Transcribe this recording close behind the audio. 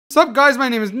What's up guys, my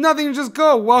name is Nothing Just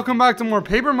Go. Welcome back to more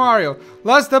Paper Mario.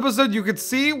 Last episode you could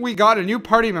see we got a new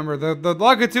party member, the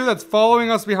Lakitu that's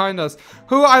following us behind us,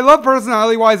 who I love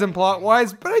personality wise and plot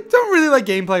wise, but I don't really like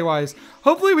gameplay wise.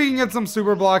 Hopefully we can get some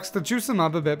super blocks to juice him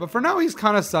up a bit, but for now he's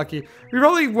kind of sucky. We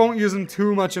probably won't use him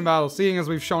too much in battle, seeing as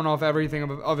we've shown off everything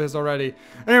of his already.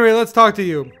 Anyway, let's talk to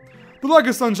you. The lack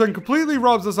of sunshine completely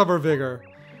robs us of our vigor.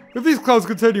 If these clouds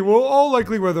continue, we'll all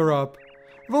likely wither up.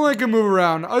 If only I can move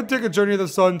around, I'd take a journey to the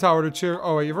sun tower to cheer.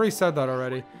 Oh wait, you've already said that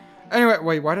already. Anyway,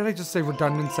 wait, why did I just say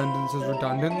redundant sentences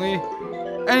redundantly?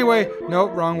 Anyway,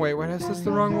 nope, wrong way. Wait, is this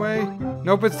the wrong way?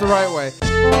 Nope, it's the right way.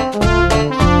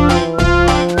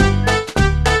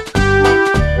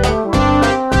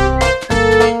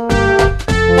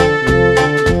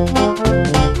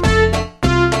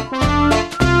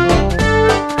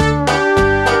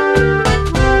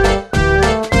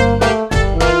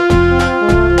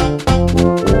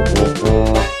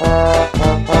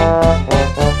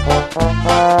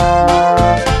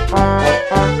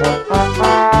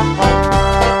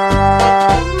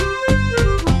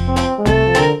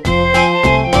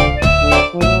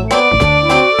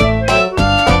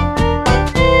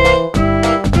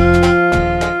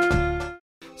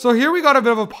 So here we got a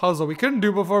bit of a puzzle we couldn't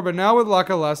do before, but now with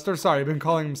Lester, sorry, I've been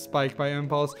calling him Spike by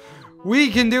impulse, we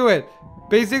can do it.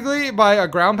 Basically, by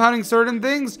ground pounding certain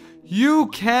things, you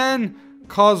can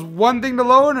cause one thing to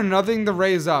lower and another thing to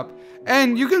raise up.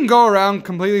 And you can go around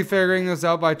completely figuring this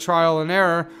out by trial and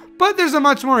error, but there's a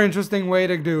much more interesting way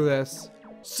to do this.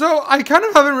 So I kind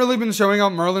of haven't really been showing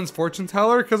out Merlin's fortune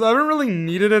teller because I haven't really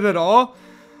needed it at all.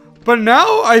 But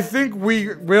now I think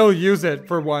we will use it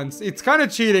for once. It's kind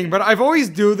of cheating, but I've always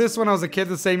do this when I was a kid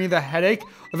to save me the headache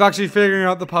of actually figuring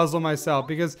out the puzzle myself,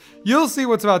 because you'll see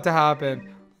what's about to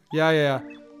happen. Yeah.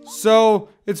 So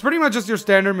it's pretty much just your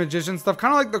standard magician stuff,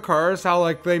 kind of like the Cars, how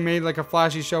like they made like a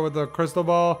flashy show with the crystal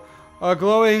ball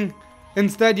glowing.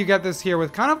 Instead, you get this here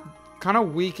with kind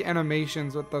of weak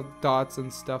animations with the dots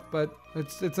and stuff, but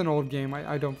it's an old game.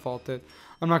 I don't fault it.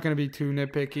 I'm not going to be too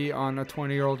nitpicky on a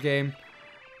 20-year-old game.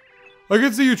 I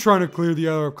can see you trying to clear the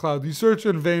air of clouds. You search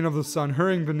in vain of the sun,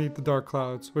 hurrying beneath the dark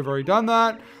clouds. We've already done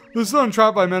that. The sun,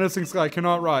 trapped by menacing sky,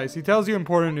 cannot rise. He tells you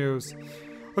important news.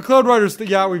 A cloud rider,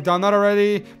 yeah, we've done that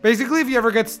already. Basically, if you ever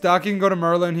get stuck, you can go to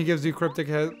Merlin. He gives you cryptic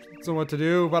hints on what to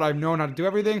do, but I've known how to do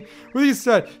everything. With these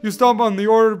said, you stomp on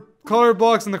the color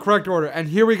blocks in the correct order. And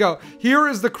here we go. Here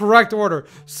is the correct order.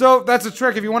 So that's a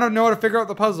trick. If you want to know how to figure out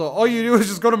the puzzle, all you do is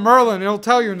just go to Merlin and he'll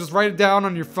tell you and just write it down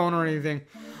on your phone or anything.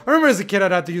 I remember as a kid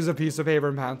I'd have to use a piece of paper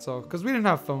and pencil because we didn't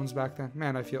have phones back then.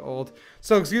 Man, I feel old.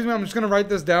 So excuse me, I'm just going to write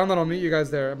this down, then I'll meet you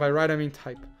guys there. By write, I mean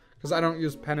type, because I don't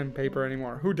use pen and paper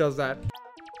anymore. Who does that?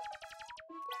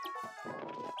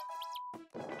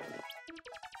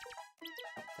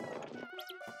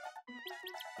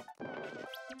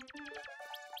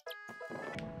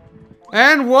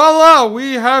 And voila,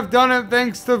 we have done it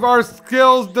thanks to our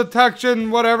skills, detection,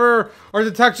 whatever, our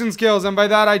detection skills. And by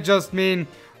that I just mean,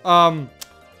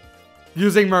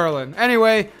 using Merlin.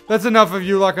 Anyway, that's enough of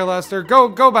you, Lester.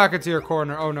 Go back into your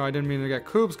corner. Oh no, I didn't mean to get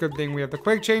Koops. Good thing we have the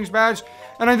quick change badge.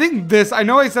 And I think this, I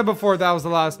know I said before that was the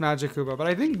last Magic Koopa, but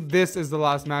I think this is the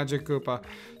last Magic Koopa.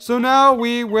 So now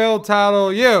we will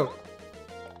tattle you.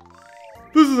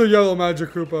 This is a yellow Magic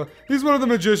Koopa. He's one of the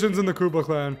magicians in the Koopa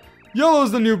clan. Yellow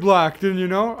is the new black, didn't you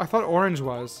know? I thought orange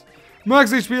was.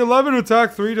 Max HP 11,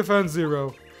 attack 3, defense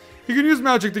 0. He can use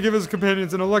magic to give his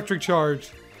companions an electric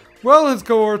charge. Well, his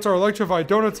cohorts are electrified.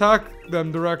 Don't attack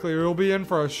them directly or you'll be in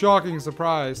for a shocking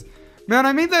surprise. Man,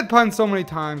 I made that pun so many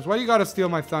times. Why you gotta steal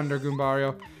my thunder,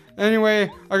 Goombario?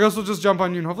 Anyway, I guess we'll just jump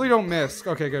on you and hopefully don't miss.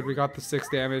 Okay, good. We got the 6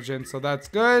 damage in, so that's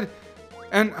good.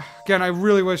 And again, I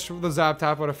really wish the Zap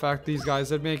Tap would affect these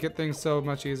guys. It'd make things so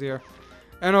much easier.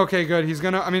 And okay, good. He's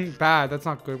gonna, bad. That's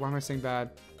not good. Why am I saying bad?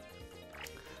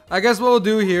 I guess what we'll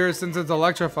do here is, since it's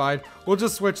electrified, we'll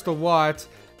just switch to Watt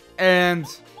and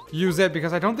use it,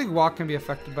 because I don't think Watt can be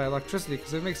affected by electricity,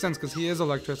 because it makes sense because he is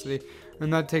electricity,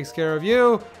 and that takes care of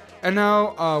you. And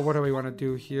now, what do we want to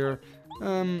do here?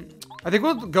 I think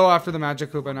we'll go after the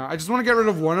Magic Koopa now. I just want to get rid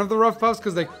of one of the Rough Puffs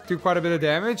because they do quite a bit of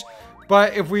damage,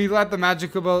 but if we let the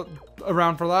Magic Koopa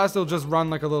around for last, it'll just run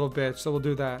like a little bitch, so we'll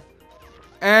do that.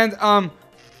 And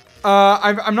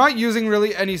I'm not using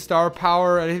really any star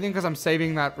power or anything because I'm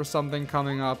saving that for something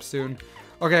coming up soon.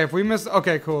 Okay, if we miss...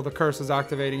 Okay, cool. The curse is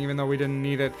activating even though we didn't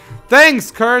need it.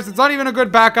 Thanks, curse! It's not even a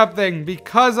good backup thing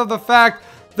because of the fact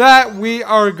that we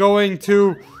are going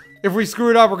to... If we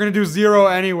screw it up, we're going to do 0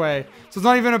 anyway. So it's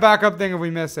not even a backup thing if we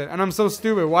miss it. And I'm so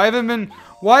stupid. Why haven't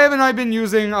I been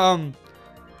using...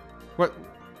 What?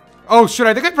 Oh, shit,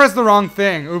 I think I pressed the wrong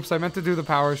thing. Oops, I meant to do the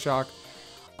power shock.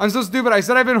 I'm so stupid. I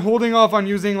said I've been holding off on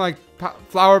using like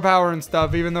flower power and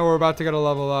stuff, even though we're about to get a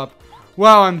level up.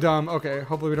 Wow, I'm dumb. Okay,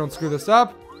 hopefully we don't screw this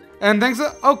up. And thanks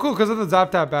to, oh cool, because of the Zap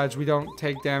Tap badge, we don't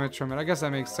take damage from it. I guess that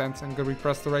makes sense. And good, we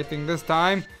pressed the right thing this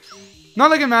time.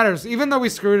 Not like it matters. Even though we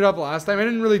screwed it up last time, I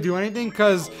didn't really do anything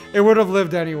because it would have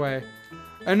lived anyway.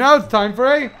 And now it's time for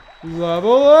a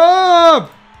level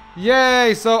up!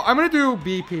 Yay! So I'm going to do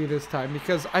BP this time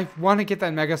because I want to get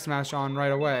that Mega Smash on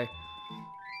right away.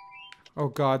 Oh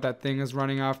god, that thing is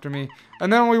running after me.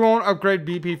 And then we won't upgrade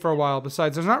BP for a while.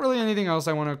 Besides, there's not really anything else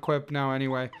I want to equip now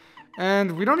anyway.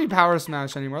 And we don't need Power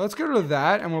Smash anymore. Let's get rid of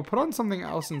that and we'll put on something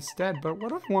else instead. But what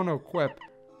do I want to equip?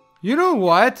 You know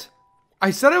what?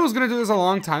 I said I was going to do this a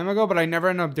long time ago, but I never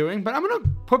ended up doing. But I'm going to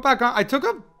put back on... I took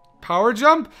a Power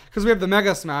Jump because we have the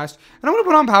Mega Smash. And I'm going to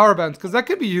put on Power Bends because that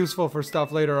could be useful for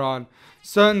stuff later on.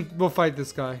 So we'll fight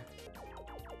this guy.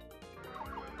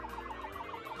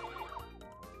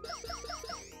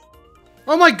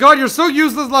 Oh my god, you're so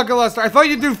useless, Lucky Lester. I thought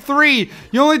you'd do 3.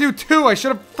 You only do 2. I should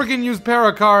have freaking used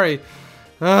Parakari.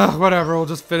 Whatever, we'll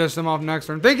just finish them off next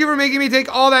turn. Thank you for making me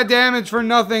take all that damage for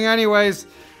nothing anyways.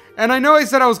 And I know I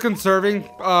said I was conserving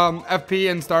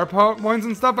FP and star points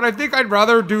and stuff, but I think I'd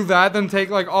rather do that than take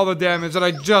like all the damage that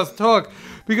I just took.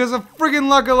 Because of freaking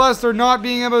Lucky Lester not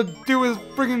being able to do his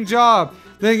freaking job.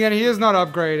 Then again, he is not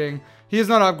upgrading. He is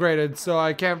not upgraded, so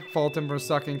I can't fault him for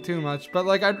sucking too much. But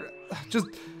like, I'd just...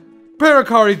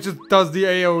 Parakari just does the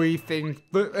AoE thing,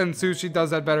 and Sushi does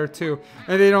that better too.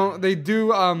 And they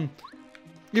do,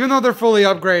 even though they're fully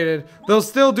upgraded, they'll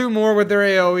still do more with their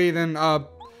AoE than,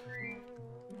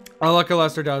 Lucky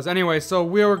Lester does. Anyway, so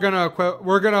we're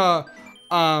gonna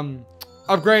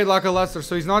upgrade Lucky Lester,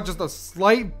 so he's not just a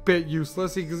slight bit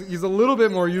useless, he's a little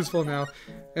bit more useful now.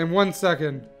 In 1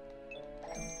 second.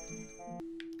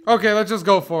 Okay, let's just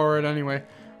go forward anyway.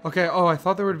 Okay, oh, I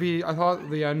thought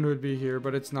the end would be here,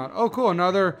 but it's not. Oh, cool,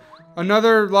 another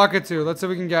Lakitu. Let's see if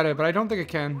we can get it, but I don't think it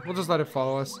can. We'll just let it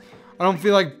follow us. I don't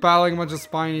feel like battling a bunch of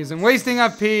Spinies and wasting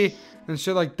FP and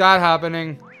shit like that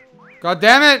happening. God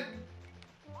damn it!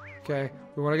 Okay,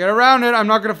 we want to get around it. I'm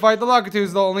not going to fight the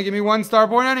Lakitus. They'll only give me 1 star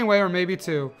point anyway, or maybe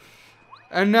 2.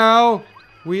 And now,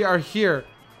 we are here.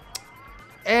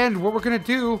 And what we're going to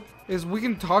do is we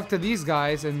can talk to these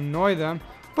guys and annoy them.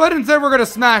 But instead, we're going to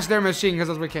smash their machine because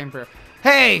that's what we came for.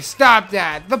 Hey, stop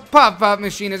that. The pop-up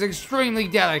machine is extremely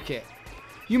delicate.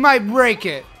 You might break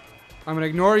it. I'm going to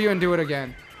ignore you and do it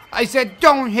again. I said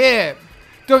don't hit it.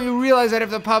 Don't you realize that if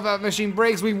the pop-up machine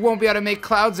breaks, we won't be able to make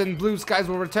clouds and blue skies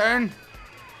will return?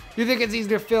 You think it's easy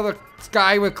to fill the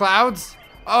sky with clouds?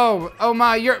 Oh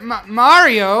my, you're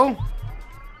Mario?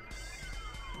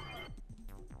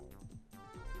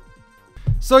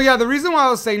 So yeah, the reason why I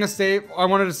was saying I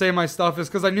wanted to save my stuff is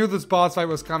because I knew this boss fight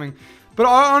was coming. But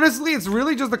honestly, it's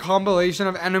really just a combination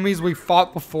of enemies we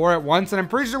fought before at once, and I'm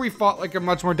pretty sure we fought like a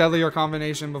much more deadlier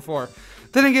combination before.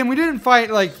 Then again, we didn't fight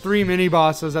like 3 mini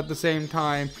bosses at the same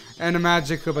time and a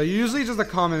magic Koopa. Usually just a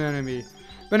common enemy.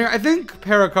 But anyway, I think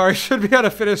Parakari should be able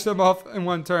to finish them off in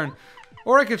 1 turn.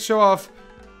 Or I could show off...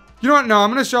 You know what? No,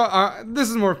 I'm going to show... this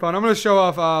is more fun. I'm going to show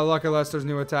off Lucky Lester's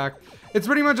new attack. It's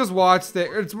pretty much just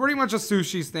it's pretty much a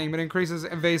Sushi's thing, but increases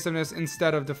evasiveness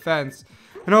instead of defense.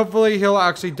 And hopefully he'll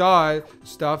actually dodge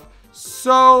stuff.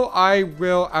 So I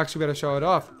will actually be able to show it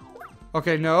off.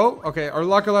 Okay, no. Okay, or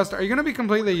Lucky Lester, are you going to be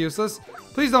completely useless?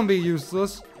 Please don't be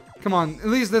useless. Come on, at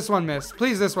least this one missed.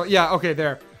 Please this one. Yeah, okay,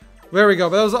 there. There we go.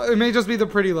 But it may just be the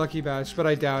pretty lucky badge, but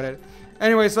I doubt it.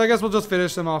 Anyway, so I guess we'll just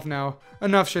finish them off now.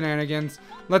 Enough shenanigans.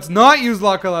 Let's not use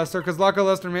Lucky Lester, because Lucky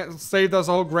Lester saved us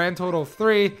a whole grand total of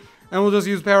 3. And we'll just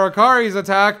use Parakari's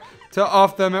attack to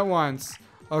off them at once.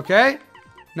 Okay?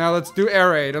 Now let's do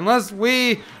Air Raid. Unless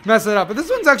we mess it up. But this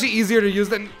one's actually easier to use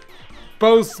than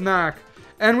Bow Smack.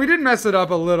 And we did mess it up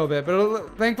a little bit.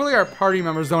 But thankfully our party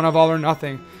members don't have all or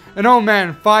nothing. And oh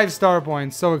man, 5 star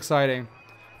points. So exciting.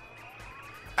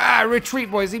 Ah, retreat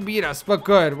boys. He beat us. But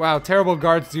good. Wow, terrible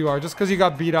guards you are. Just because you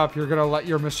got beat up, you're going to let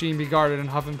your machine be guarded and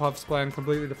Huff and Puff's plan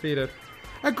completely defeated.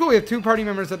 And cool, we have 2 party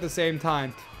members at the same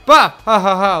time. Bah! Ha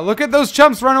ha ha! Look at those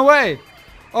chumps run away!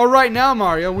 Alright now,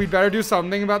 Mario, we better do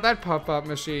something about that pop-up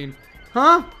machine.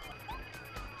 Huh?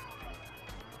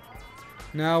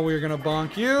 Now we're gonna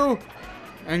bonk you.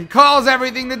 And cause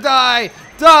everything to die!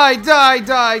 Die, die,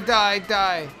 die, die,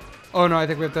 die! Oh no, I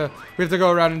think we have to go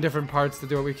around in different parts to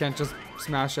do it. We can't just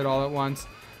smash it all at once.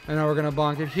 And now we're gonna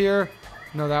bonk it here.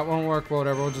 No, that won't work. Well,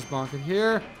 whatever, we'll just bonk it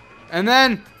here. And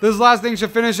then, this last thing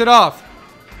should finish it off.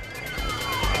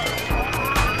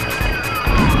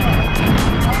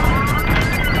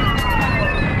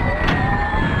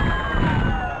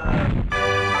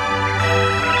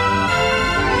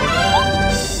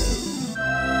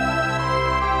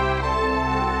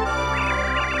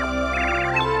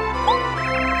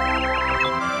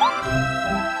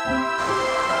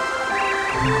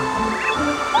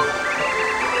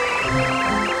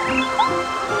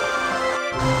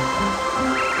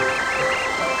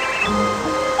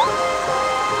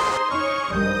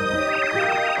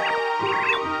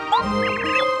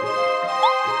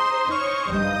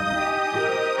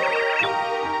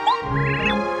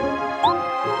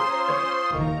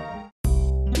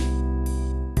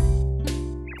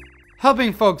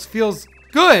 helping folks feels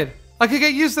good. I could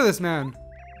get used to this, man.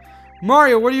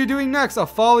 Mario, what are you doing next? I'll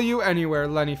follow you anywhere,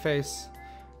 Lenny face.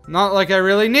 Not like I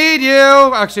really need you.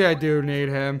 Actually, I do need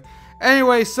him.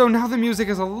 Anyway, so now the music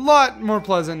is a lot more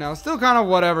pleasant now. Still kind of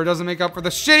whatever. Doesn't make up for the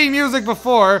shitty music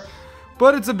before.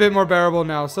 But it's a bit more bearable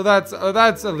now. So that's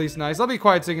at least nice. I'll be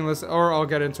quiet so you can listen, or I'll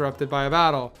get interrupted by a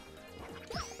battle.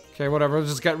 Okay, whatever. I'll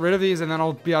just get rid of these and then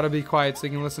I'll be able to be quiet so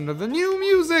you can listen to the new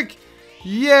music.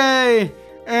 Yay!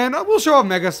 And we'll show off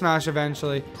Mega Smash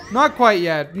eventually. Not quite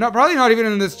yet. No, probably not even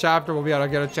in this chapter we'll be able to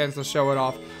get a chance to show it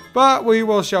off. But we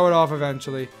will show it off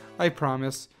eventually. I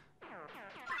promise.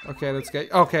 Okay, let's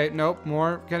get... Okay, nope.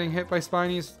 More getting hit by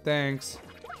Spinies. Thanks.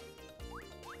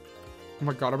 Oh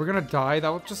my god, are we gonna die?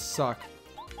 That would just suck.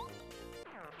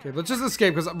 Okay, let's just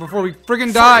escape because before we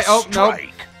friggin' die... Oh, nope.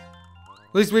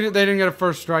 At least they didn't get a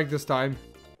first strike this time.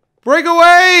 Break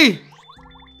away!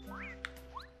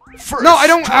 No, I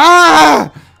don't...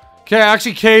 Ah! Okay, I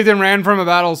actually caved and ran from a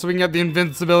battle so we can get the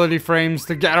invincibility frames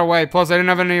to get away. Plus, I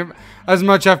didn't have as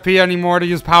much FP anymore to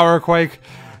use Power Quake.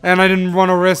 And I didn't want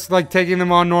to risk, like, taking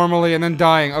them on normally and then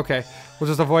dying. Okay, we'll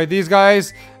just avoid these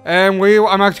guys. And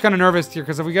I'm actually kind of nervous here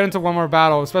because if we get into one more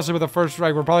battle, especially with the first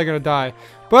strike, we're probably going to die.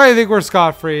 But I think we're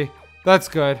scot-free. That's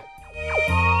good.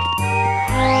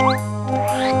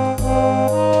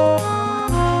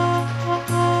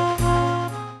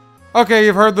 Okay,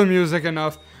 you've heard the music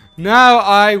enough. Now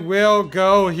I will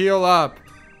go heal up.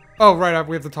 Oh, right,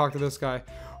 we have to talk to this guy.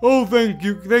 Oh,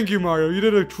 thank you, Mario. You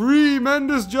did a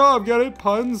tremendous job. Get it,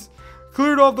 puns?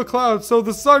 Cleared off the clouds so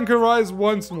the sun can rise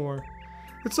once more.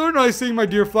 It's so nice seeing my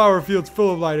dear flower fields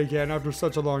full of light again after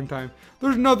such a long time.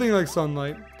 There's nothing like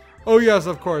sunlight. Oh yes,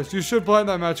 of course. You should plant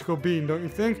that magical bean, don't you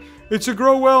think? It should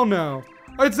grow well now.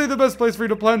 I'd say the best place for you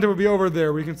to plant it would be over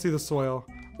there where you can see the soil.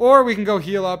 Or we can go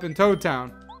heal up in Toad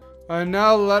Town. And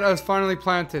now let us finally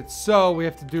plant it. So we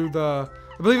have to do I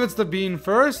believe it's the bean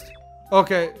first.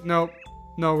 Okay, no,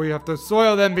 we have to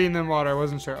soil, then bean, then water. I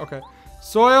wasn't sure. Okay,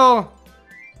 soil,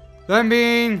 then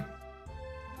bean,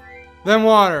 then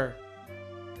water.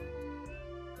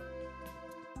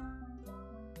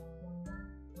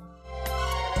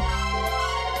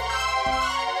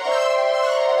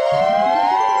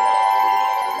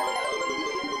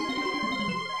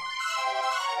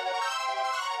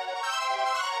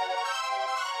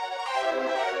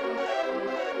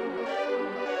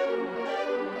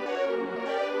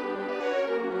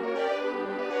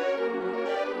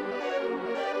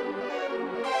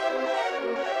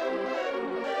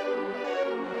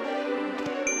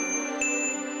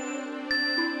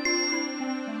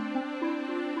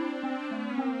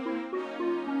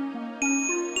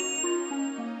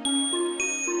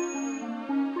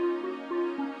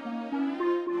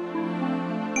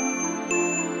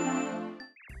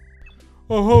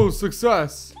 Oh ho,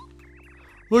 success.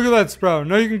 Look at that sprout.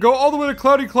 Now you can go all the way to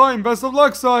Cloudy Climb. Best of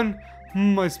luck, son.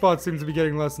 My spot seems to be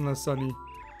getting less and less sunny.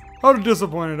 How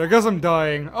disappointed. I guess I'm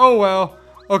dying. Oh well.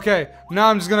 Okay, now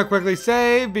I'm just gonna quickly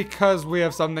save because we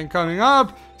have something coming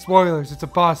up. Spoilers, it's a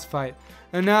boss fight.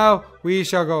 And now we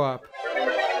shall go up.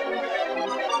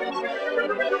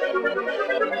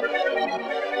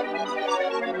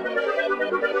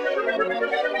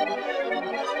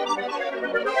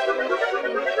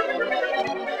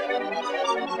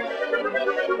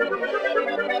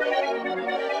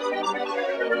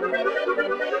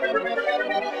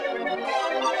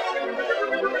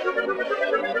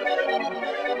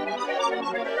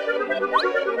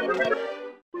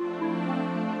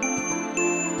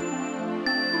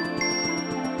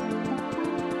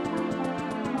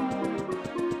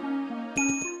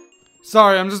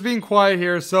 Sorry, I'm just being quiet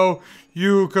here so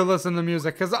you could listen to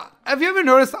music. Because have you ever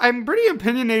noticed I'm pretty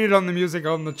opinionated on the music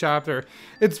on the chapter?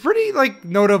 It's pretty, like,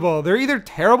 notable. They're either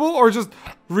terrible or just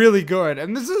really good.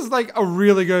 And this is, like, a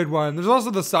really good one. There's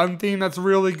also the sun theme that's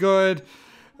really good.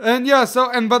 And yeah,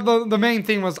 but the main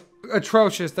theme was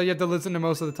atrocious that you have to listen to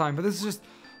most of the time. But this is just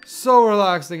so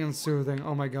relaxing and soothing.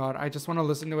 Oh my god, I just want to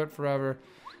listen to it forever.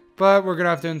 But we're going to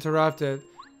have to interrupt it.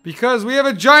 Because we have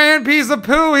a giant piece of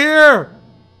poo here!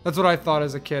 That's what I thought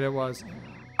as a kid it was.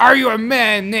 Are you a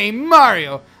man named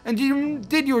Mario? And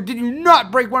did you or did you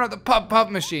not break one of the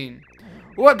pup machine?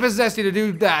 What possessed you to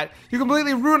do that? You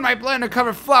completely ruined my plan to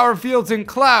cover flower fields in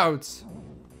clouds.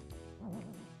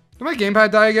 Did my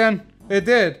gamepad die again? It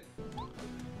did.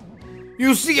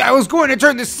 You see, I was going to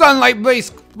turn this sunlight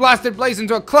blasted place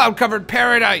into a cloud-covered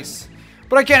paradise.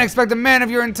 But I can't expect a man of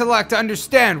your intellect to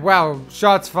understand. Wow,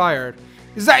 shots fired.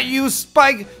 Is that you,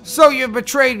 Spike? So you've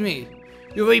betrayed me.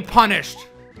 You'll be punished.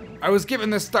 I was given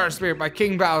the Star Spirit by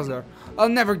King Bowser. I'll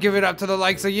never give it up to the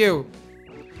likes of you.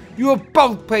 You will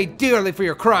both pay dearly for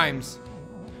your crimes.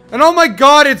 And oh my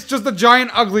god, it's just a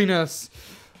giant ugliness.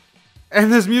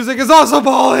 And this music is also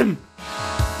ballin'.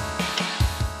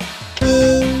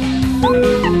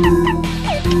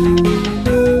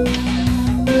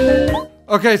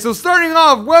 Okay, so starting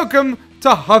off, welcome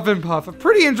to Huff and Puff. A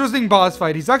pretty interesting boss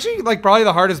fight. He's actually like probably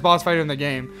the hardest boss fighter in the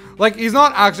game. Like, he's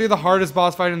not actually the hardest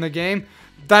boss fighter in the game.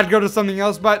 That'd go to something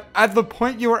else, but at the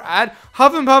point you were at,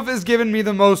 Huff and Puff is giving me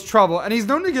the most trouble, and he's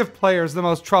known to give players the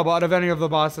most trouble out of any of the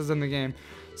bosses in the game.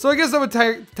 So I guess that would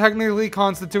technically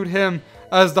constitute him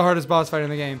as the hardest boss fighter in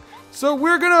the game. So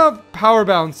we're gonna power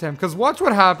bounce him, because watch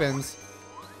what happens.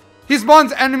 He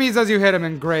spawns enemies as you hit him,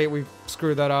 and great, we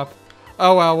screwed that up.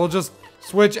 Oh well, we'll just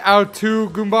switch out to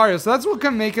Goombario. So that's what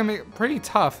can make him pretty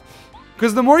tough.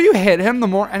 Because the more you hit him, the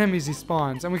more enemies he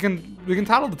spawns. And we can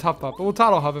tattle the Tough Puff, but we'll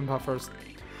tattle Huff and Puff first.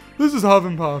 This is Huff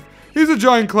and Puff. He's a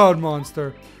giant cloud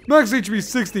monster. Max HP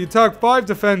 60, attack 5,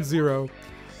 defense 0.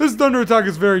 This thunder attack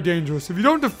is very dangerous. If you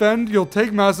don't defend, you'll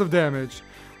take massive damage.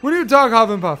 When you attack Huff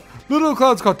and Puff, little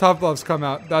clouds called Tough Puffs come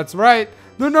out. That's right.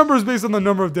 Their number is based on the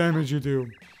number of damage you do.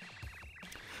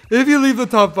 If you leave the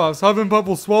Tough Puffs, Huff and Puff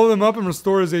will swallow them up and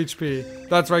restore his HP.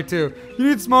 That's right too. You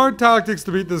need smart tactics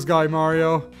to beat this guy,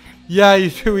 Mario. Yeah, you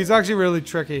do. He's actually really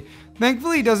tricky.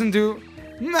 Thankfully, he doesn't do...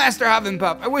 Master Huff and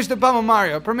Puff, I wish to pummel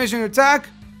Mario. Permission to attack?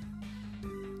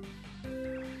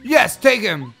 Yes, take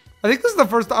him. I think this is the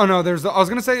first... Oh no, there's... I was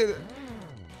gonna say...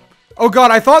 Oh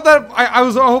god, I thought that... I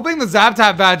was hoping the Zap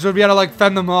Tap badge would be able to like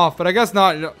fend them off, but I guess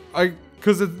not.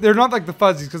 Because they're not like the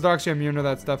Fuzzies, because they're actually immune to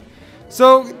that stuff.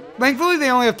 So, thankfully they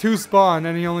only have 2 spawn,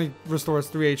 and he only restores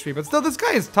 3 HP. But still, this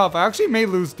guy is tough. I actually may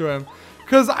lose to him,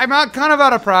 because I'm kind of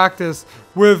out of practice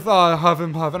with Huff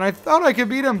and Puff, and I thought I could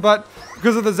beat him, but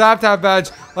because of the Zap Tap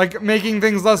badge, like, making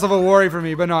things less of a worry for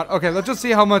me, but not. Okay, let's just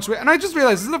see how much and I just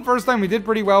realized this is the first time we did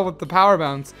pretty well with the power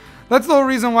bounce. That's the whole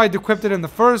reason why I equipped it in the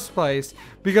first place,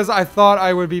 because I thought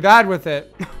I would be bad with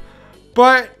it.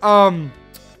 But,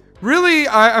 really,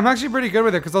 I'm actually pretty good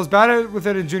with it, because I was bad with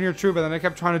it in Junior True, but then I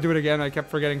kept trying to do it again, and I kept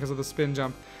forgetting because of the spin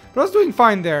jump. But I was doing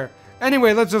fine there.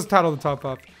 Anyway, let's just tattle the Tough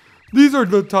Puff. These are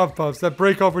the Tough Puffs that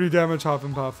break off when you damage Huff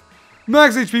and Puff.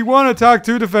 Max HP 1, attack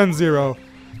 2, defense 0.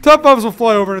 Tough Puffs will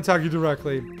fly over and attack you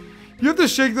directly. You have to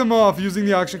shake them off using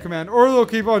the action command, or they'll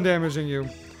keep on damaging you.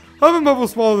 Huff and Puff will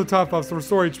swallow the Tough Puffs to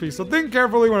restore HP, so think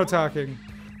carefully when attacking.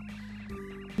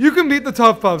 You can beat the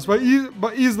Tough Puffs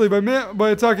easily by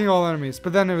attacking all enemies.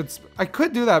 But then if it's... I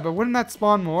could do that, but wouldn't that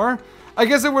spawn more? I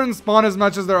guess it wouldn't spawn as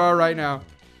much as there are right now.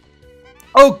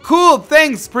 Oh, cool!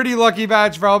 Thanks, Pretty Lucky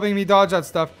Badge, for helping me dodge that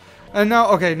stuff. And now...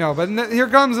 Okay, no, but here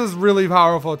comes this really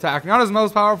powerful attack. Not his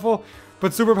most powerful,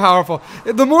 but super powerful.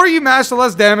 The more you mash, the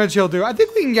less damage he'll do. I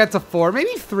think we can get to 4,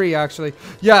 maybe 3, actually.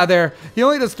 Yeah, there. He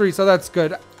only does 3, so that's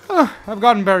good. I've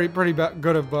gotten pretty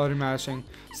good at button mashing.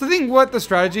 So I think what the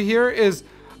strategy here is...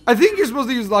 I think you're supposed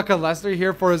to use Luck of Lester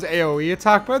here for his AoE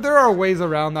attack, but there are ways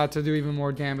around that to do even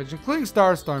more damage, including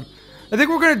Starstorm. I think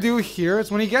what we're going to do here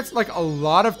is when he gets like a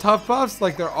lot of Tough Puffs,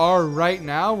 like there are right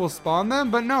now, we'll spawn them.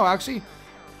 But no, actually,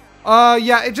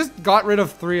 yeah, it just got rid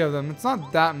of 3 of them. It's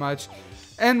not that much.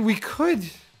 And we could,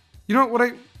 you know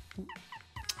what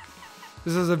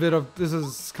this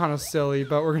is kind of silly,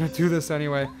 but we're going to do this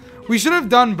anyway. We should have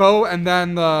done Bo and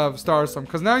then the Starstorm,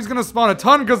 because now he's going to spawn a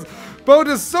ton, because Bo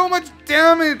does so much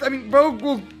damage. I mean,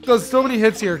 Bo does so many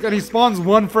hits here, and he spawns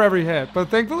 1 for every hit. But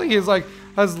thankfully, he's like,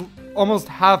 has almost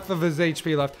half of his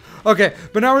HP left. Okay,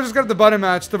 but now we're just going to have the button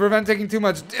match to prevent taking too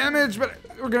much damage, but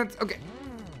we're going to, okay.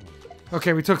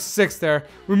 Okay, we took 6 there.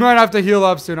 We might have to heal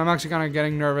up soon. I'm actually kind of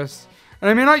getting nervous. And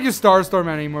I may not use Starstorm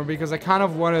anymore, because I kind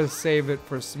of want to save it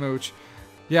for Smooch.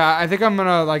 Yeah, I think I'm going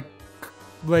to, like,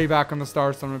 lay back on the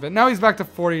Starstorm a bit. Now he's back to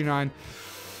 49.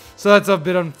 So that's a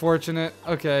bit unfortunate.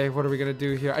 Okay, what are we going to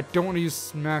do here? I don't want to use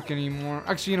Smack anymore.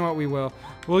 Actually, you know what? We will.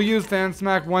 We'll use Fan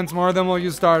Smack once more, then we'll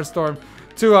use Starstorm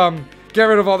to get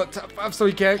rid of all the Tough Puffs so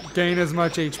he can't gain as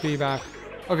much HP back.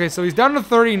 Okay, so he's down to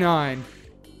 39.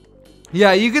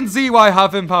 Yeah, you can see why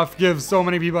Huff and Puff gives so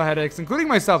many people headaches, including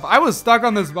myself. I was stuck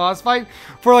on this boss fight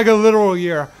for like a literal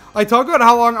year. I talk about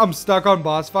how long I'm stuck on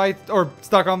boss fights or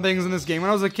stuck on things in this game when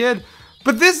I was a kid.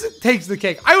 But this takes the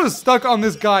cake. I was stuck on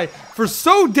this guy for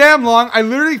so damn long, I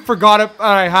literally forgot that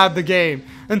I had the game.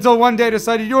 Until one day I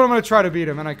decided, you know what, I'm going to try to beat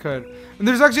him, and I could. And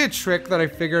there's actually a trick that I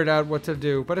figured out what to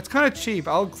do, but it's kind of cheap.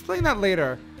 I'll explain that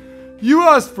later. You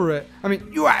asked for it.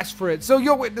 You asked for it, so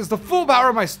you'll witness the full power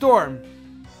of my storm.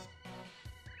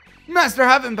 Master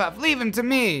Huff and Puff, leave him to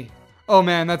me. Oh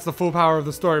man, that's the full power of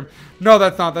the storm. No,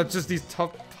 that's not. That's just these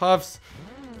Tough Puffs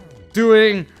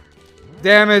doing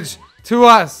damage to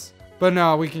us. But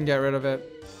no, we can get rid of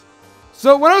it.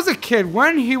 So when I was a kid,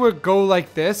 when he would go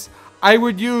like this, I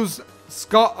would use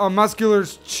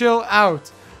Muscular's Chill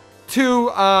Out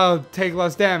to take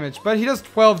less damage. But he does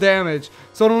 12 damage,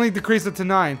 so it only decreased it to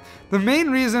 9. The main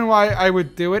reason why I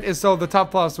would do it is so the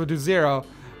top plus would do 0.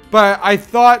 But I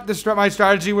thought my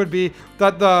strategy would be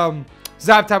that the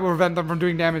Zap Tap will prevent them from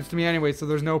doing damage to me anyway, so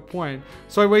there's no point.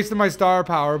 So I wasted my star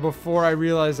power before I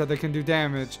realized that they can do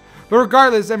damage. But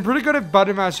regardless, I'm pretty good at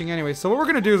button mashing anyway. So what we're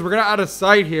going to do is we're going to add a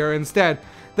sight here instead.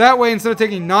 That way, instead of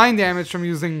taking 9 damage from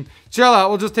using Chill Out,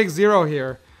 we'll just take 0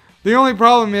 here. The only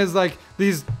problem is, like,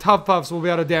 these Tough Puffs will be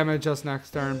able to damage us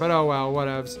next turn. But oh well,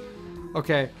 whatevs.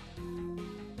 Okay.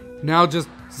 Now just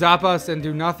zap us and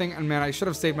do nothing. And man, I should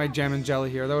have saved my Jam and Jelly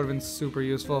here. That would have been super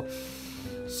useful.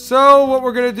 So what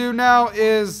we're gonna do now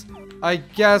is, I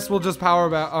guess we'll just power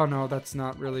back. Oh no, that's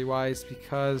not really wise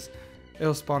because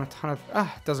it'll spawn a ton of.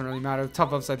 It doesn't really matter. The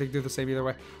Tough Ups I think do the same either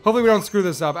way. Hopefully we don't screw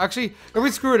this up. Actually, if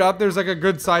we screw it up, there's like a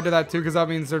good side to that too, because that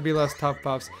means there'd be less Tough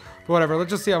Puffs. But whatever.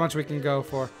 Let's just see how much we can go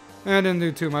for. I didn't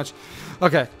do too much.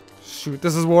 Okay. Shoot,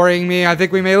 this is worrying me. I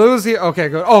think we may lose here. Okay,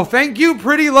 good. Oh, thank you,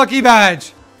 pretty lucky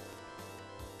badge.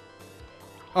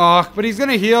 Oh, but he's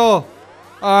gonna heal.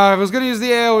 I was gonna use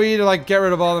the AoE to like get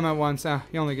rid of all of them at once.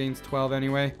 He only gains 12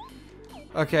 anyway.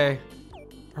 Okay.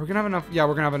 Are we gonna have enough? Yeah,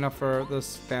 we're gonna have enough for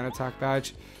this fan attack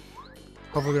badge.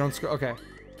 Hopefully we don't screw. Okay.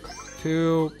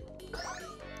 2.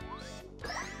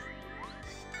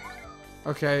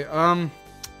 Okay,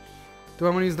 do I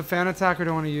want to use the fan attack or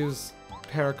do I want to use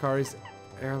Paracari's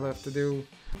airlift to do?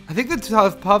 I think the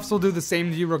Tough Puffs will do the same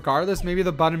to you regardless. Maybe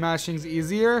the button mashing's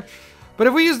easier. But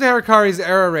if we use the Paracari's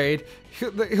Air Raid,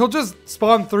 he'll just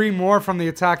spawn 3 more from the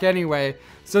attack anyway.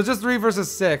 So just 3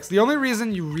 versus 6. The only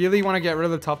reason you really want to get rid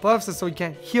of the Tough Puffs is so he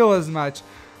can't heal as much.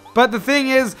 But the thing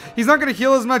is, he's not going to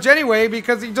heal as much anyway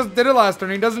because he just did it last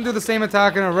turn. He doesn't do the same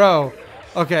attack in a row.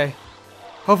 Okay.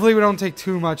 Hopefully we don't take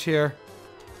too much here.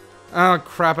 Oh,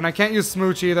 crap. And I can't use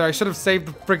Smooch either. I should have saved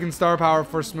the freaking star power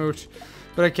for Smooch.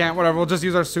 But I can't. Whatever. We'll just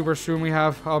use our Super Shroom we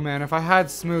have. Oh, man. If I had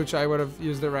Smooch, I would have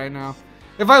used it right now.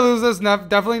 If I lose this,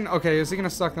 definitely... Okay, is he going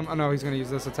to suck them? Oh, no. He's going to use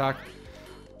this attack.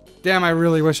 Damn, I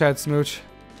really wish I had Smooch.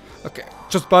 Okay.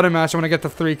 Just button mash. I'm going to get to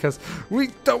 3 because we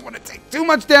don't want to take too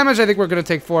much damage. I think we're going to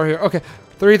take 4 here. Okay.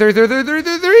 3.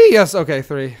 Yes. Okay,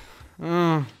 3.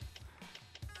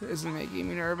 This is making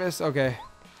me nervous. Okay.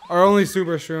 Our only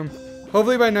Super Shroom.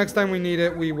 Hopefully by next time we need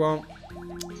it, we won't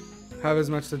have as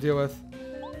much to deal with.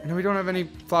 And we don't have any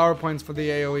flower points for the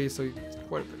AoE, so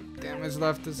quite a bit of damage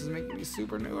left. This is making me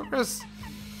super nervous.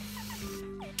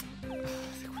 I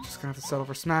think we're just gonna have to settle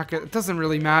for Smack It. It doesn't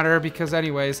really matter because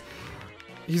anyways,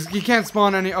 he can't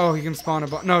spawn any. Oh, he can spawn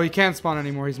a. No, he can't spawn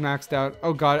anymore. He's maxed out.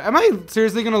 Oh god, am I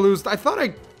seriously gonna lose? I thought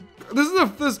I.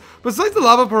 This besides the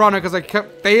Lava Piranha because I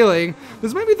kept failing.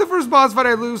 This might be the first boss fight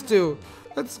I lose to.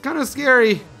 That's kind of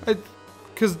scary.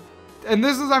 And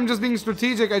this is, I'm just being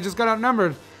strategic. I just got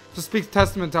outnumbered. Just speaks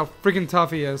testament to how freaking tough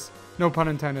he is. No pun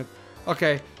intended.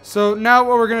 Okay, so now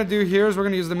what we're going to do here is we're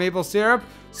going to use the maple syrup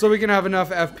so we can have enough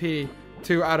FP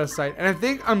to out of sight. And I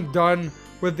think I'm done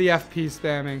with the FP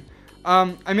spamming.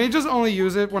 I may just only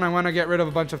use it when I want to get rid of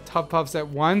a bunch of Tough Puffs at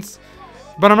once.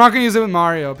 But I'm not going to use it with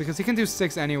Mario because he can do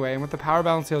 6 anyway. And with the power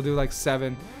balance, he'll do like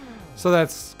 7. So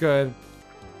that's good.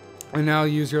 And now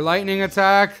use your lightning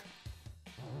attack.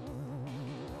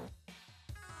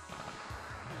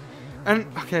 And,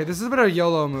 okay, this is a bit of a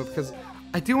YOLO move, because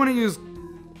I do want to use...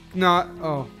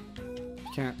 Oh.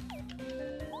 Can't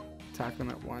attack them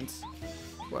at once.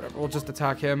 Whatever, we'll just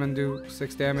attack him and do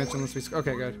 6 damage unless we...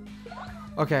 Okay, good.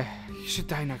 Okay, he should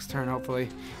die next turn, hopefully.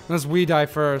 Unless we die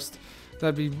first.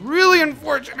 That'd be really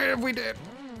unfortunate if we did.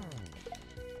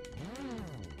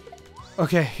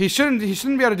 Okay, he shouldn't be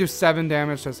able to do 7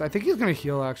 damage to us. I think he's going to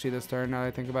heal, actually, this turn, now that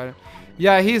I think about it.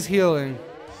 Yeah, he's healing.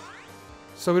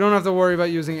 So we don't have to worry about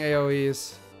using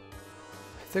AoEs.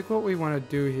 I think what we want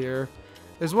to do here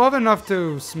is we'll have enough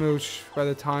to smooch by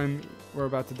the time we're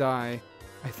about to die.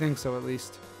 I think so, at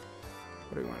least.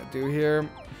 What do we want to do here?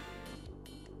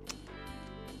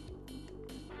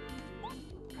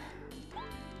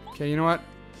 Okay, you know what?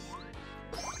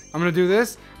 I'm going to do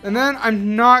this. And then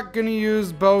I'm not going to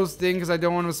use Bo's thing because I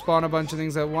don't want to spawn a bunch of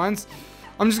things at once.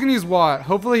 I'm just going to use Watt.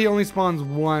 Hopefully he only spawns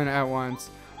 1 at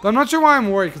once. But I'm not sure why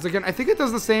I'm worried, because again, I think it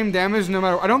does the same damage no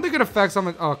matter... I don't think it affects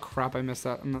on... Oh, crap, I missed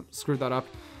that. Screwed that up.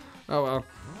 Oh, well.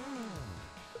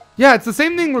 Yeah, it's the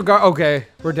same thing okay,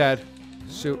 we're dead.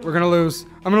 Shoot, we're gonna lose.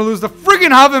 I'm gonna lose the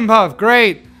freaking Huff and Puff.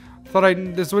 Great! Thought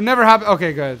this would never happen.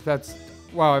 Okay, good. That's...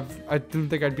 Wow, I didn't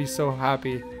think I'd be so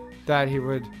happy that he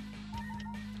would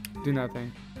do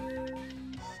nothing.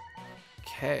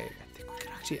 Okay, I think we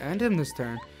can actually end him this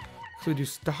turn. So we do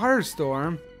Star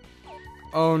Storm.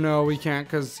 Oh no, we can't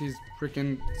because he's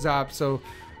freaking zapped, so...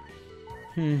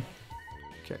 Okay,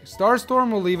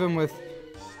 Starstorm will leave him with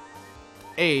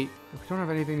 8. We don't have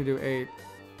anything to do 8.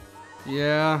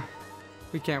 Yeah.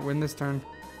 We can't win this turn.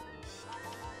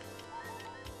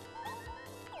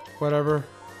 Whatever.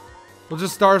 We'll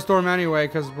just Starstorm anyway,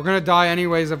 because we're going to die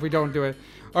anyways if we don't do it.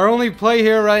 Our only play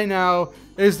here right now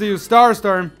is to use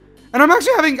Starstorm. And I'm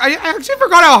actually I actually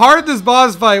forgot how hard this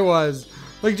boss fight was.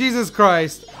 Like, Jesus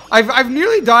Christ. I've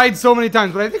nearly died so many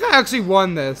times, but I think I actually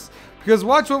won this. Because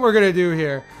watch what we're going to do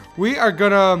here. We are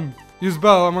going to use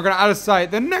Bow, and we're going to out of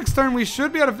sight. Then next turn, we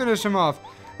should be able to finish him off.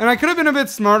 And I could have been a bit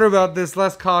smarter about this,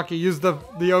 less cocky. Use the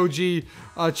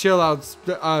OG chill out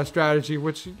strategy,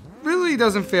 which really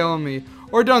doesn't fail on me.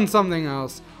 Or done something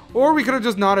else. Or we could have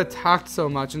just not attacked so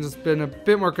much and just been a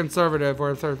bit more conservative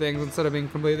with our things instead of being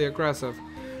completely aggressive.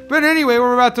 But anyway,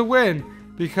 we're about to win.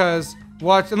 Because,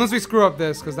 watch, unless we screw up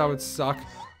this, because that would suck.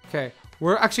 Okay,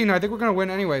 actually, no, I think we're going to win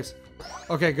anyways.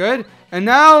 Okay, good. And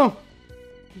now,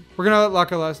 we're going to let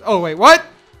Luck-a-Lester. Oh, wait, what?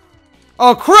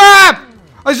 Oh, crap!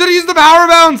 I should have used the power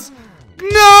bounce.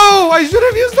 No, I should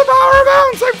have used the power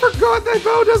bounce. I forgot that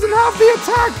Bow doesn't have the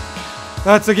attack.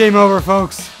 That's a game over,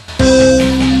 folks.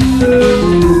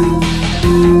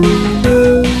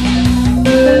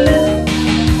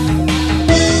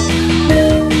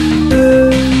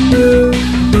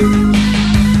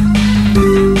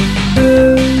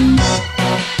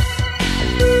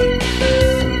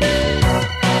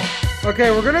 Okay,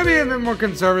 we're going to be a bit more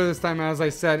conservative this time, as I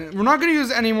said. We're not going to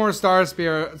use any more star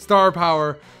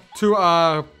power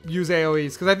to use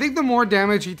AoEs, because I think the more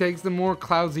damage he takes, the more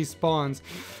clouds he spawns.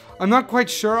 I'm not quite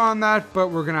sure on that, but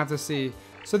we're going to have to see.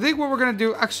 So I think what we're going to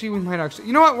do, actually, we might actually,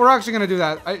 you know what? We're actually going to do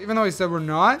that. Even though I said we're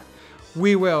not,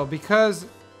 we will, because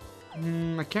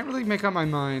I can't really make up my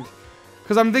mind.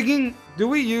 Because I'm thinking, do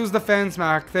we use the Fan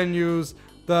Smack, then use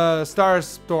the Star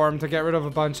Storm to get rid of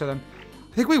a bunch of them?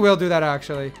 I think we will do that,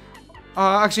 actually.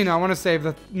 Actually, no, I want to save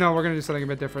the... No, we're going to do something a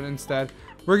bit different instead.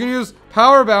 We're going to use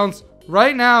Power Bounce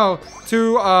right now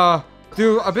to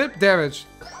do a bit damage.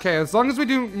 Okay, as long as we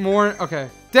do more... Okay.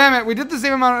 Damn it, we did the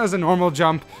same amount as a normal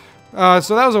jump.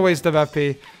 So that was a waste of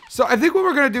FP. So I think what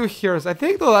we're going to do here is I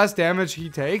think the less damage he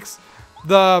takes,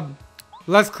 the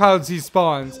less clouds he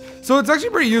spawns. So it's actually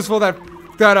pretty useful that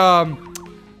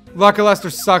Luck-a-Lester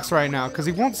sucks right now, because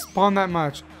he won't spawn that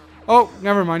much. Oh,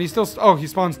 never mind. He still... Oh, he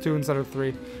spawns 2 instead of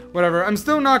 3. Whatever. I'm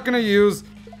still not going to use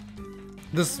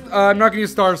this... I'm not going to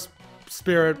use Star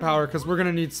Spirit power, because we're going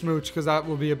to need Smooch, because that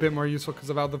will be a bit more useful because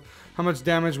of how much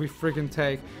damage we freaking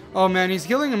take. Oh, man. He's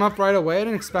healing him up right away. I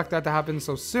didn't expect that to happen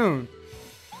so soon.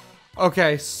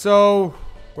 Okay, so...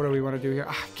 What do we want to do here?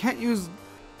 I can't use...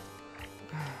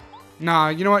 Nah,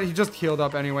 you know what? He just healed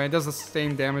up anyway. It does the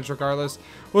same damage regardless.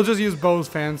 We'll just use Bow's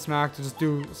Fan Smack to just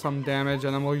do some damage,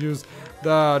 and then we'll use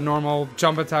the normal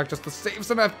jump attack just to save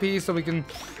some FP so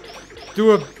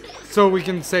we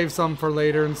can save some for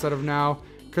later instead of now.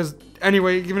 Because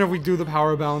anyway, even if we do the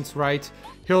power balance right,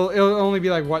 it'll only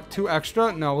be like, what, 2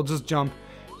 extra? No, we'll just jump.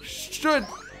 Should.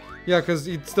 Yeah, because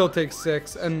he'd still take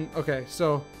 6. And okay,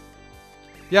 so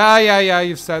yeah,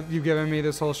 you've given me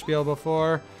this whole spiel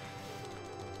before.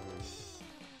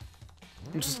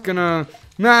 I'm just gonna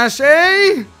mash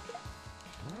A.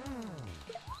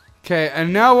 Okay,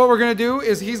 and now what we're gonna do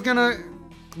is he's gonna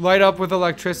light up with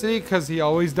electricity because he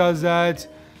always does that.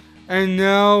 And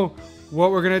now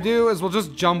what we're gonna do is we'll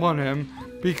just jump on him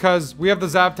because we have the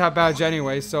Zap Tap badge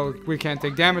anyway, so we can't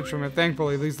take damage from it.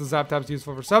 Thankfully, at least the Zap Tap's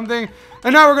useful for something.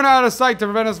 And now we're gonna out of sight to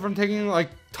prevent us from taking like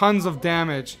tons of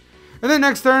damage. And then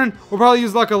next turn, we'll probably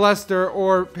use Luck-a-Lester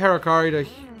or Paracari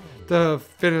to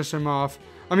finish him off.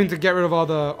 I mean, to get rid of all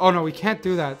the... Oh, no, we can't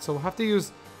do that. So we'll have to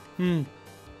use... This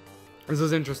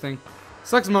is interesting.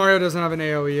 Sucks Mario doesn't have an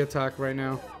AoE attack right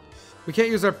now. We can't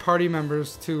use our party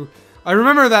members to... I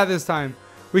remember that this time.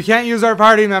 We can't use our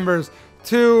party members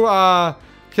to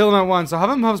kill him at once. So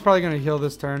Huffin' Puff's probably going to heal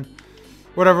this turn.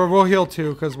 Whatever, we'll heal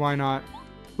 2, because why not?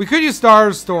 We could use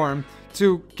Star Storm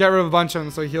to get rid of a bunch of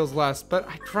them so he heals less. But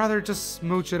I'd rather just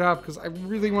smooch it up, because I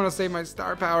really want to save my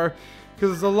star power.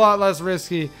 Because it's a lot less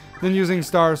risky than using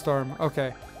Star Storm.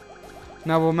 Okay.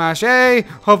 Now we'll mash A.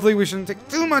 Hopefully we shouldn't take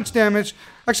too much damage.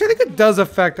 Actually, I think it does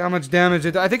affect how much damage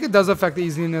it does. I think it does affect the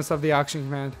easiness of the action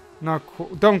command.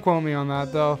 Don't quote me on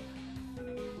that, though.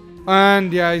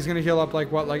 And yeah, he's going to heal up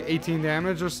like, what, like 18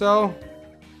 damage or so?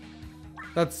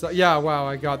 That's, yeah, wow,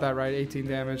 I got that right. 18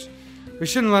 damage. We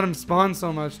shouldn't let him spawn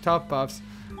so much tough buffs.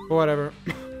 But whatever.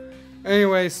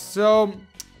 Anyway, so...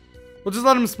 We'll just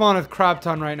let him spawn a crap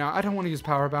ton right now. I don't want to use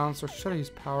Power Bounce, or should I use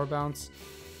Power Bounce?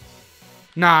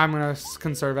 Nah, I'm going to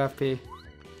conserve FP.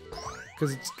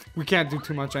 Because we can't do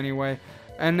too much anyway.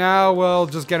 And now we'll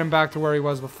just get him back to where he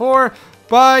was before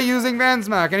by using Fan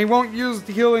Smack. And he won't use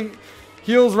the healing.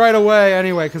 heals right away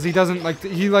anyway, because he doesn't like,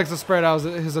 he likes to spread out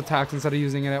his attacks instead of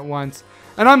using it at once.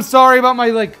 And I'm sorry about my,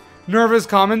 like, nervous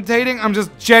commentating. I'm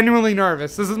just genuinely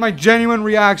nervous. This is my genuine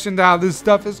reaction to how this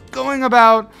stuff is going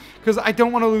about, because I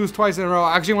don't want to lose twice in a row.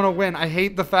 I actually want to win. I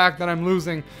hate the fact that I'm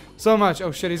losing so much.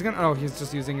 Oh shit, he's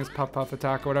just using his puff puff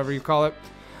attack or whatever you call it.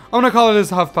 I'm gonna call it his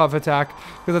huff puff attack,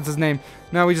 because that's his name.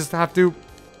 Now we just have to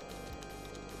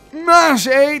mash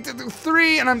 8 to do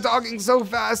 3, and I'm talking so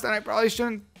fast, and I probably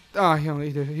shouldn't. Oh,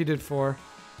 he did 4.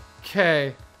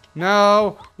 Okay.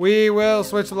 Now we will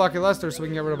switch to Lucky Lester so we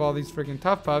can get rid of all these freaking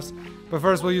tough puffs. But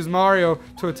first we'll use Mario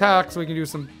to attack so we can do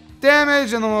some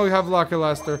damage, and then we'll have Lucky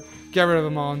Lester get rid of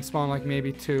them all and spawn like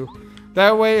maybe 2.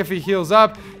 That way if he heals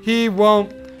up, he'll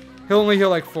only heal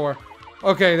like 4.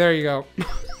 Okay, there you go.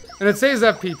 And it saves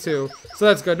FP too, so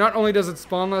that's good. Not only does it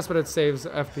spawn less, but it saves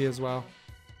FP as well.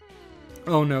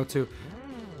 Oh no, too.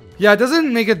 Yeah, it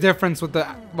doesn't make a difference with the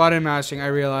button mashing, I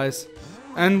realize.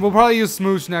 And we'll probably use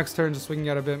Smooch next turn just so we can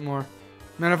get a bit more.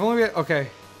 Man, if only we... Okay,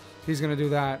 he's going to do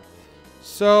that.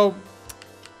 So,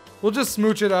 we'll just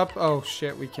Smooch it up. Oh,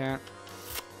 shit, we can't.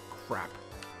 Crap.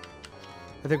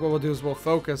 I think what we'll do is we'll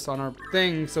focus on our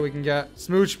thing so we can get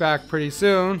Smooch back pretty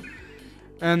soon.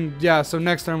 And, yeah, so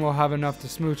next turn we'll have enough to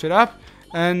Smooch it up.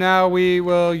 And now we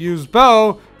will use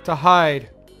Bo to hide,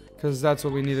 because that's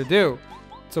what we need to do,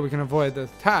 so we can avoid the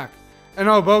attack. And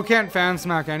oh, Bo can't fan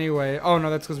smack anyway. Oh no,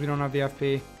 that's because we don't have the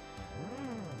FP.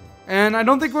 And I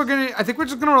don't think we're gonna, I think we're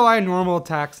just gonna rely on normal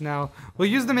attacks now. We'll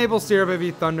use the maple syrup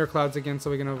if thunderclouds again so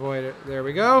we can avoid it. There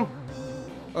we go.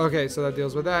 Okay, so that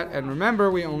deals with that. And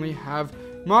remember, we only have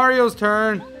Mario's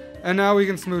turn, and now we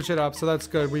can Smooch it up, so that's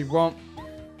good. We won't,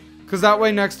 because that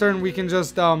way next turn we can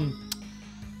just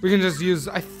use,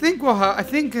 I think we'll have, I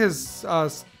think his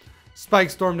Spike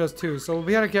Storm does too, so we'll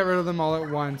be able to get rid of them all at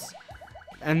once.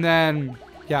 And then,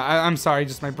 yeah, I'm sorry,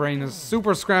 just my brain is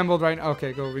super scrambled right now.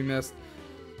 Okay, go, we missed.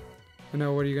 I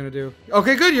know, what are you gonna do?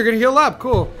 Okay, good, you're gonna heal up,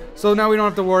 cool. So now we don't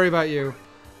have to worry about you.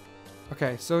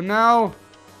 Okay, so now,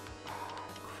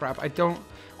 crap, I don't,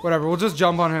 whatever, we'll just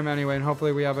jump on him anyway, and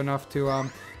hopefully we have enough to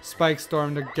Spike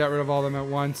Storm to get rid of all of them at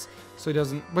once. So he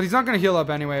doesn't, but he's not gonna heal up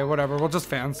anyway, whatever, we'll just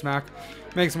fan smack.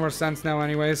 Makes more sense now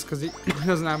anyways, because he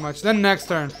doesn't have much. Then next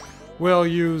turn, we'll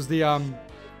use the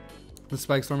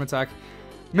Spike Storm attack.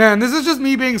 Man, this is just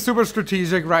me being super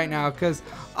strategic right now, because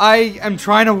I am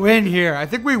trying to win here. I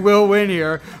think we will win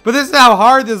here, but this is how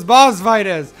hard this boss fight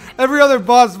is. Every other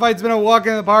boss fight's been a walk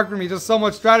in the park for me, just so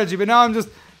much strategy, but now I'm just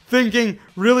thinking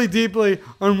really deeply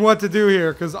on what to do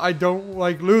here, because I don't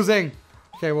like losing.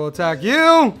 Okay, we'll attack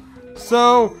you,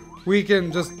 so we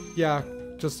can just, yeah,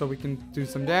 just so we can do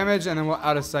some damage, and then we'll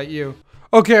out of sight you.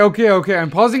 Okay, I'm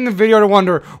pausing the video to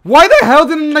wonder, why the hell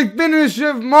didn't I finish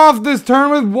him off this turn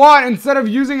with what instead of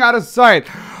using out of sight?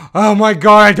 Oh my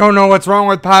god, I don't know what's wrong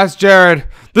with past Jared.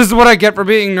 This is what I get for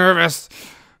being nervous.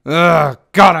 Ugh,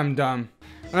 god, I'm dumb.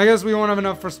 And I guess we won't have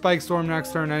enough for Spike Storm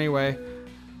next turn anyway.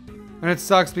 And it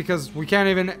sucks because we can't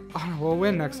even, oh, we'll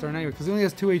win next turn anyway, because he only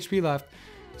has 2 HP left.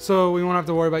 So we won't have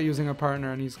to worry about using a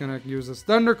partner, and he's gonna use this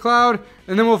Thundercloud,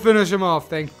 and then we'll finish him off,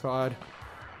 thank god.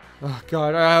 Oh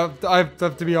god, I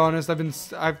have to be honest,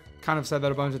 I've kind of said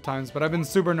that a bunch of times, but I've been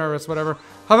super nervous, whatever.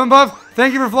 Huff and Puff,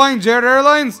 thank you for flying Jared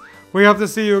Airlines. We have to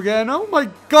see you again. Oh my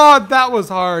god, that was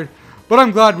hard. But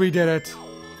I'm glad we did it.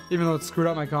 Even though it screwed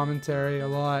up my commentary a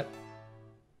lot.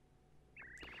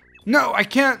 No, I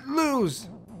can't lose.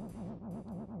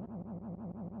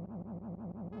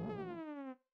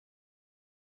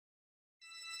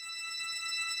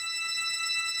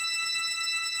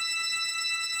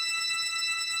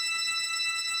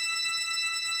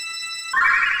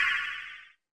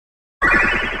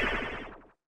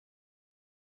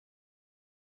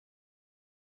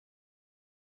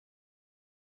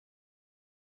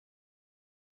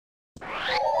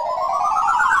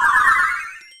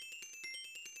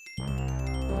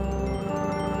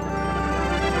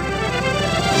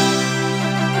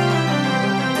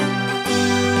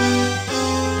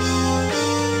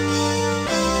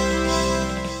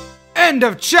 End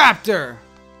of chapter!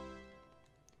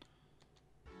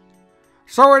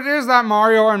 So it is that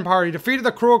Mario and party defeated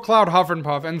the cruel cloud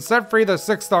Hufflepuff and set free the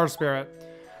 6-star spirit.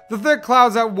 The thick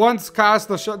clouds that once cast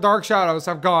the dark shadows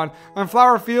have gone, and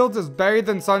Flower Fields is bathed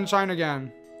in sunshine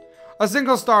again. A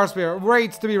single star spirit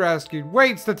waits to be rescued,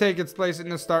 waits to take its place in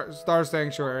the star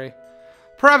sanctuary.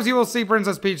 Perhaps you will see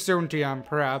Princess Peach soon, TM,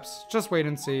 perhaps. Just wait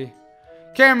and see.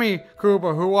 Cammy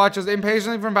Koopa, who watches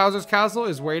impatiently from Bowser's castle,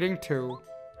 is waiting too.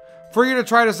 For you to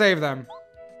try to save them.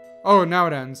 Oh, now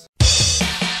it ends.